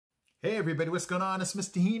Hey everybody, what's going on? It's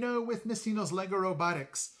Mr. Hino with Mr. Hino's Lego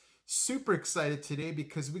Robotics. Super excited today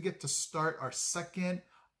because we get to start our second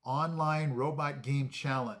online robot game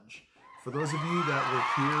challenge. For those of you that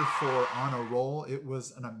were here for On a Roll, it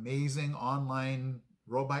was an amazing online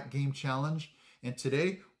robot game challenge. And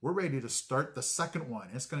today we're ready to start the second one.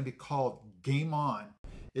 It's going to be called Game On.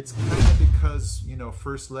 It's kind of because,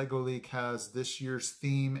 First Lego League has this year's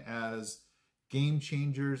theme as game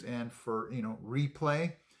changers and for,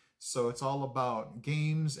 replay. So it's all about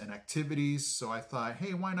games and activities. So I thought,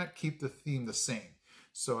 hey, why not keep the theme the same?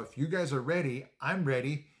 So if you guys are ready, I'm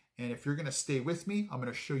ready. And if you're going to stay with me, I'm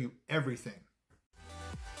going to show you everything.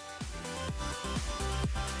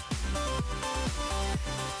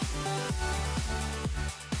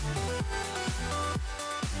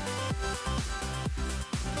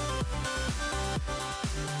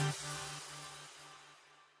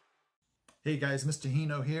 Hey guys, Mr.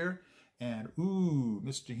 Hino here. And ooh,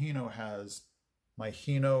 Mr. Hino has my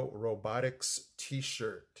Hino Robotics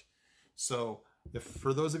t-shirt. So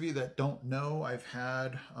for those of you that don't know, I've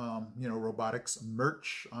had, robotics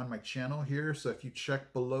merch on my channel here. So if you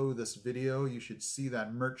check below this video, you should see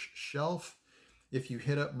that merch shelf. If you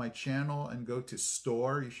hit up my channel and go to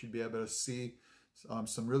store, you should be able to see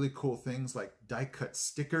some really cool things like die cut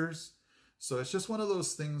stickers. So it's just one of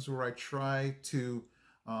those things where I try to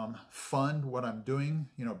fund what I'm doing,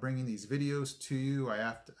 bringing these videos to you.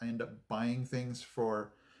 I end up buying things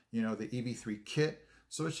for, the EV3 kit.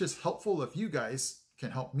 So it's just helpful if you guys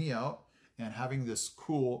can help me out and having this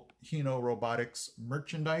cool Hino Robotics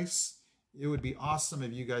merchandise. It would be awesome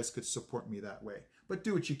if you guys could support me that way, but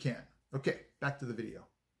do what you can. Okay, back to the video.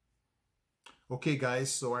 Okay guys,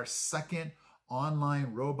 so our second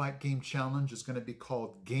online robot game challenge is going to be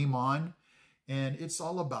called Game On. And it's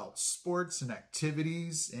all about sports and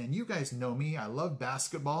activities. And you guys know me, I love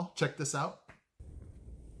basketball. Check this out.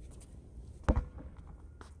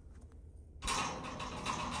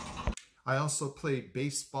 I also played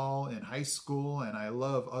baseball in high school and I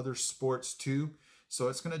love other sports too. So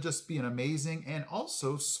it's going to just be an amazing, and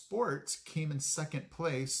also sports came in second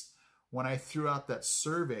place when I threw out that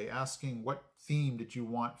survey asking what theme did you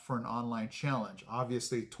want for an online challenge.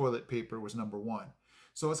 Obviously toilet paper was number one.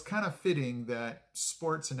 So it's kind of fitting that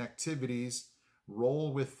sports and activities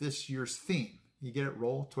roll with this year's theme. You get it?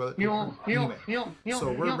 Roll, toilet paper? Anyway,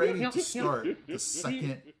 so we're ready to start the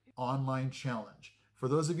second online challenge. For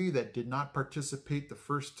those of you that did not participate the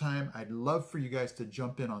first time, I'd love for you guys to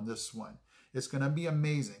jump in on this one. It's going to be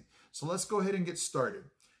amazing. So let's go ahead and get started.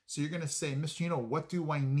 So you're going to say, Mr. Hino, what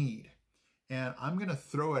do I need? And I'm going to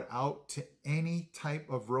throw it out to any type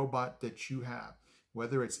of robot that you have.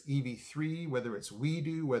 Whether it's EV3, whether it's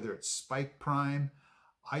WeDo, whether it's Spike Prime.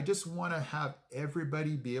 I just want to have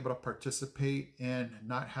everybody be able to participate and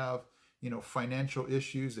not have, financial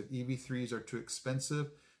issues if EV3s are too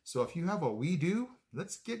expensive. So if you have a WeDo,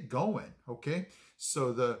 let's get going, okay?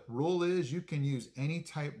 So the rule is you can use any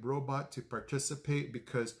type robot to participate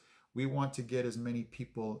because we want to get as many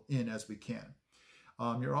people in as we can.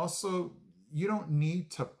 You don't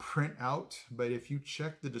need to print out, but if you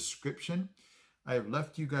check the description, I have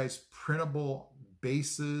left you guys printable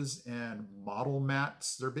bases and model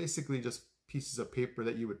mats. They're basically just pieces of paper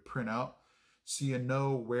that you would print out so you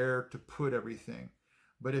know where to put everything.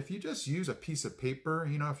 But if you just use a piece of paper,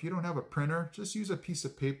 if you don't have a printer, just use a piece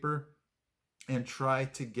of paper and try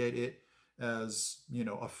to get it as,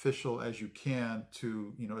 official as you can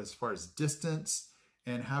to, as far as distance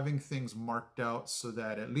and having things marked out so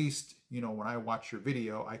that at least, when I watch your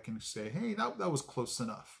video, I can say, hey, that was close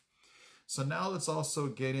enough. So now let's also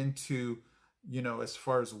get into, as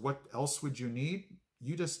far as what else would you need?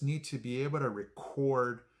 You just need to be able to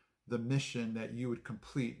record the mission that you would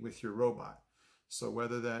complete with your robot. So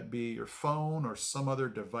whether that be your phone or some other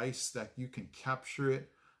device that you can capture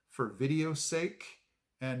it for video sake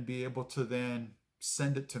and be able to then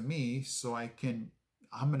send it to me so I'm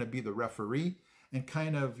going to be the referee and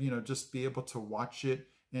kind of, just be able to watch it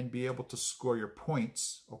and be able to score your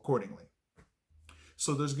points accordingly.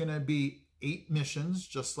 So there's going to be 8 missions,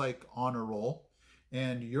 just like On a Roll.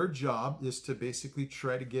 And your job is to basically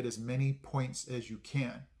try to get as many points as you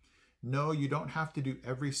can. No, you don't have to do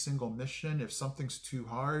every single mission. If something's too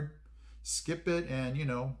hard, skip it. And,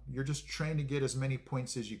 you're just trying to get as many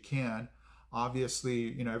points as you can.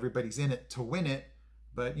 Obviously, everybody's in it to win it.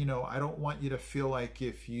 But, I don't want you to feel like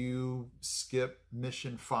if you skip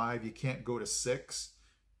mission 5, you can't go to 6.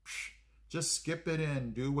 Just skip it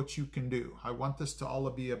and do what you can do. I want this to all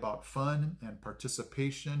be about fun and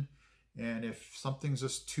participation. And if something's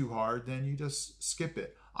just too hard, then you just skip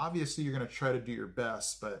it. Obviously, you're going to try to do your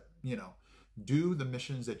best, but, do the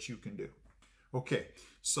missions that you can do. Okay,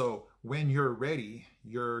 so when you're ready,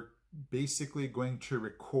 you're basically going to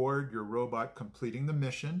record your robot completing the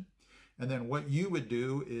mission. And then what you would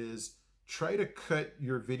do is try to cut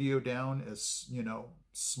your video down as,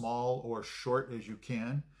 small or short as you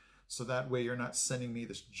can. So that way you're not sending me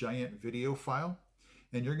this giant video file.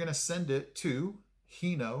 And you're going to send it to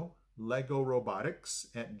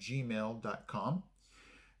hinolegorobotics@gmail.com.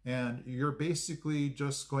 And you're basically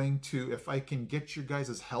just going to, if I can get your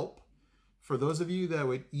guys' help, for those of you that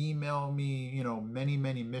would email me, many,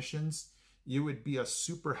 many missions, it would be a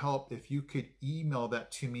super help if you could email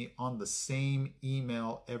that to me on the same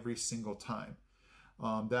email every single time.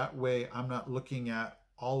 That way I'm not looking at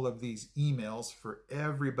all of these emails for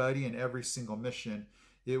everybody and every single mission.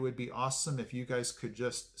 It would be awesome if you guys could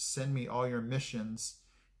just send me all your missions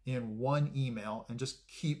in one email and just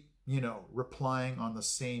keep, replying on the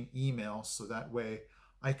same email, so that way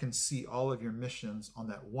I can see all of your missions on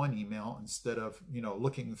that one email instead of,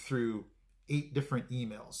 looking through 8 different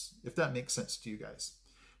emails, if that makes sense to you guys.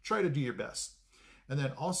 Try to do your best. And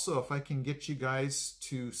then also, if I can get you guys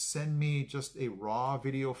to send me just a raw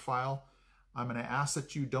video file, I'm going to ask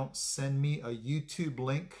that you don't send me a YouTube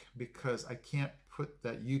link, because I can't put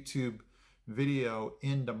that YouTube video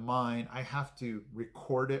into mine. I have to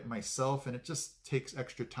record it myself, and it just takes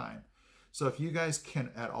extra time. So if you guys can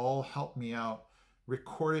at all help me out,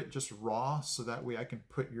 record it just raw, so that way I can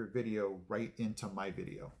put your video right into my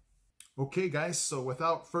video. Okay guys, so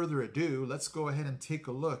without further ado, let's go ahead and take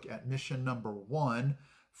a look at mission number 1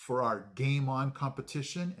 for our Game On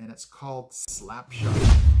competition, and it's called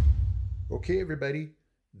Slapshot. Okay everybody,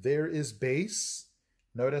 there is base.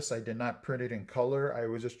 Notice I did not print it in color. I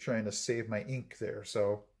was just trying to save my ink there.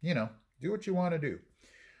 So, do what you want to do.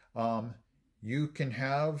 You can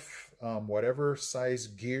have whatever size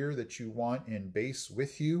gear that you want in base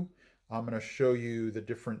with you. I'm going to show you the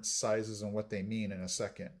different sizes and what they mean in a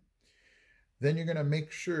second. Then you're going to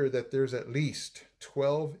make sure that there's at least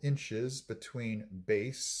 12 inches between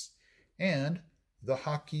base and the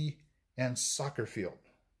hockey and soccer field.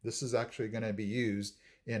 This is actually going to be used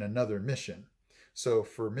in another mission. So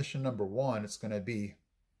for mission number 1, it's going to be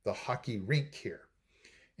the hockey rink here.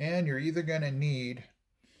 And you're either going to need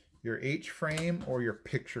your H-frame or your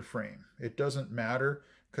picture frame. It doesn't matter,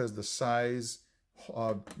 because the size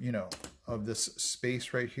of this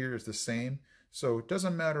space right here is the same. So it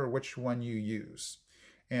doesn't matter which one you use.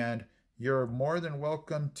 And you're more than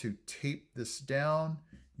welcome to tape this down.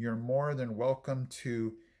 You're more than welcome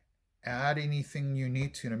to add anything you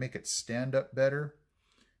need to make it stand up better.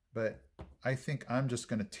 But I think I'm just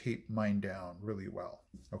going to tape mine down really well.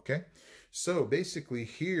 Okay, so basically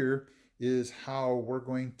here is how we're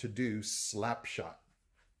going to do Slapshot.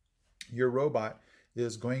 Your robot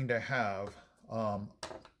is going to have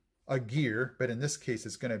a gear, but in this case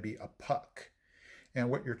it's going to be a puck. And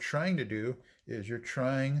what you're trying to do is you're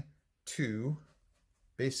trying to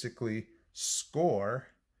basically score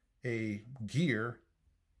a gear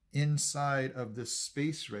inside of this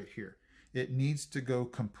space right here. It needs to go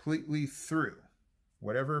completely through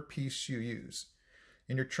whatever piece you use.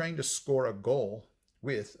 And you're trying to score a goal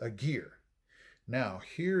with a gear. Now,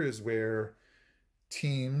 here is where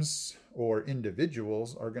teams or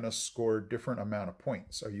individuals are going to score different amount of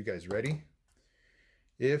points. Are you guys ready?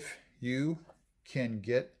 If you can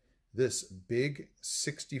get this big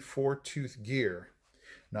 64 tooth gear,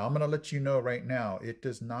 now I'm going to let you know right now, it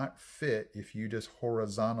does not fit if you just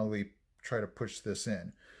horizontally try to push this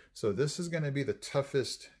in. So this is going to be the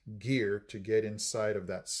toughest gear to get inside of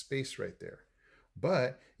that space right there.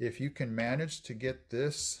 But if you can manage to get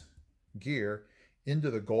this gear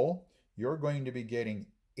into the goal, you're going to be getting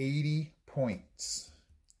 80 points.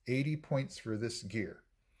 80 points for this gear.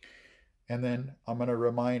 And then I'm going to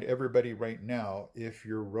remind everybody right now, if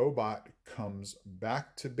your robot comes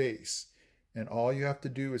back to base and all you have to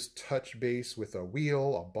do is touch base with a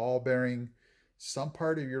wheel, a ball bearing, some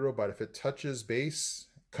part of your robot, if it touches base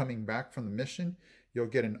coming back from the mission, you'll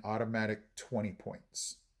get an automatic 20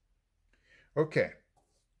 points. Okay,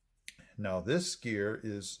 now this gear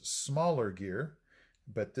is smaller gear,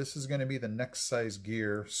 but this is going to be the next size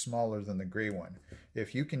gear smaller than the gray one.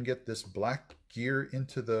 If you can get this black gear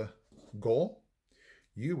into the goal,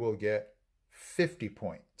 you will get 50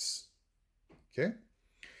 points. Okay,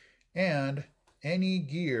 and any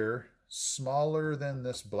gear smaller than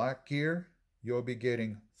this black gear, you'll be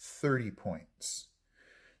getting 30 points.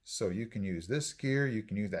 So you can use this gear, you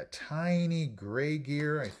can use that tiny gray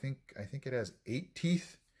gear. I think it has 8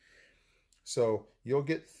 teeth. So you'll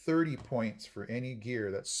get 30 points for any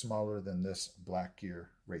gear that's smaller than this black gear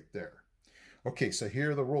right there. Okay, so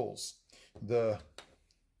here are the rules. The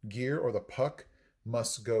gear or the puck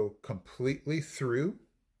must go completely through.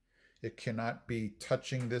 It cannot be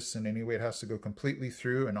touching this in any way. It has to go completely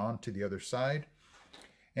through and on to the other side.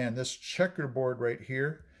 And this checkerboard right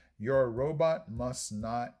here, your robot must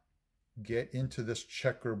not get into this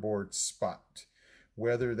checkerboard spot,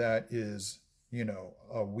 whether that is, you know,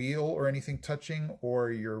 a wheel or anything touching,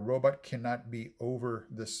 or your robot cannot be over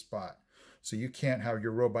this spot. So you can't have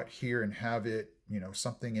your robot here and have it, you know,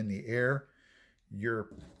 something in the air. Your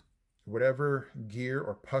whatever gear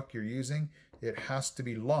or puck you're using, it has to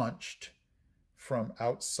be launched from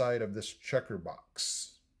outside of this checker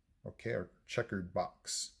box, okay, or checkered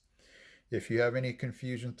box. If you have any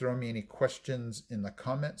confusion, throw me any questions in the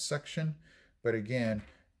comment section. But again,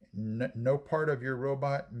 no part of your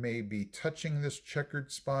robot may be touching this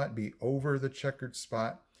checkered spot, be over the checkered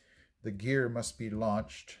spot. The gear must be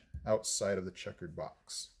launched outside of the checkered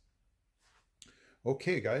box.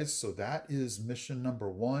 Okay, guys, so that is mission number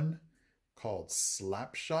 1, called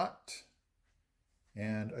Slapshot.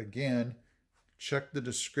 And again, check the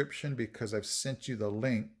description because I've sent you the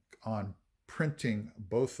link on printing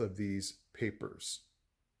both of these papers.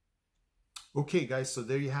 Okay, guys, so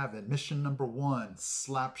there you have it. Mission number 1,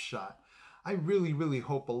 Slapshot. I really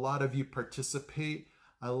hope a lot of you participate.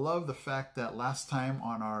 I love the fact that last time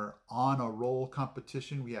on our On a Roll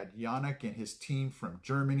competition, we had Yannick and his team from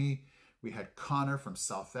Germany. We had Connor from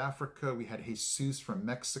South Africa. We had Jesus from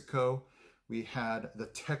Mexico. We had the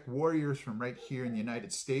Tech Warriors from right here in the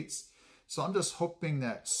United States. So I'm just hoping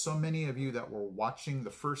that so many of you that were watching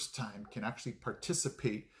the first time can actually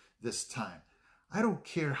participate this time. I don't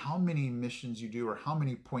care how many missions you do or how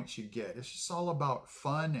many points you get. It's just all about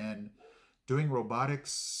fun and doing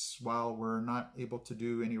robotics while we're not able to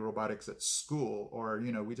do any robotics at school, or,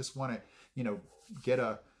 you know, we just want to, you know, get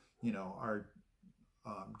a, you know, our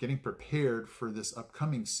getting prepared for this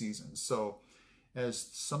upcoming season. So as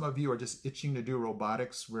some of you are just itching to do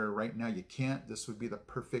robotics where right now you can't, this would be the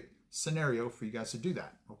perfect scenario for you guys to do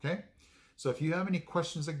that, okay? So if you have any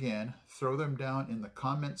questions, again, throw them down in the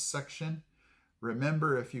comments section.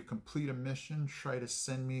 Remember, if you complete a mission, try to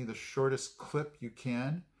send me the shortest clip you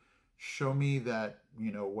can. Show me that,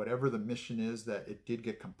 you know, whatever the mission is, that it did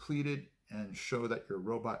get completed, and show that your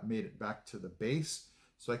robot made it back to the base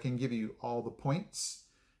so I can give you all the points.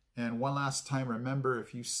 And one last time, remember,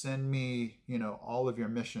 if you send me, you know, all of your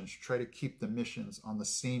missions, try to keep the missions on the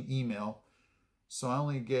same email. So I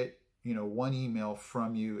only get, you know, one email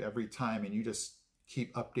from you every time, and you just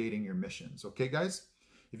keep updating your missions. Okay, guys?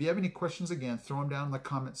 If you have any questions, again, throw them down in the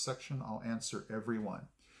comment section. I'll answer every one.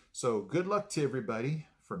 So good luck to everybody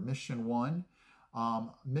for mission 1.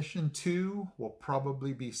 Mission 2 will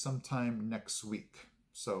probably be sometime next week.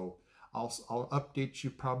 So I'll update you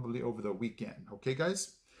probably over the weekend. Okay,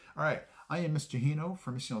 guys? All right. I am Mr. Hino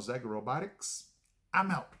from Untitled.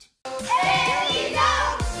 I'm out. He's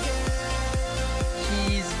out.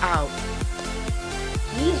 He's out.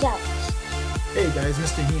 He's out. Hey guys,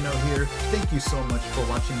 Mr. Hino here. Thank you so much for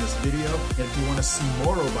watching this video. And if you want to see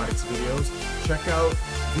more robotics videos, check out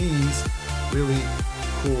these really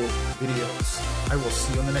cool videos. I will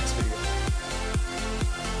see you in the next video.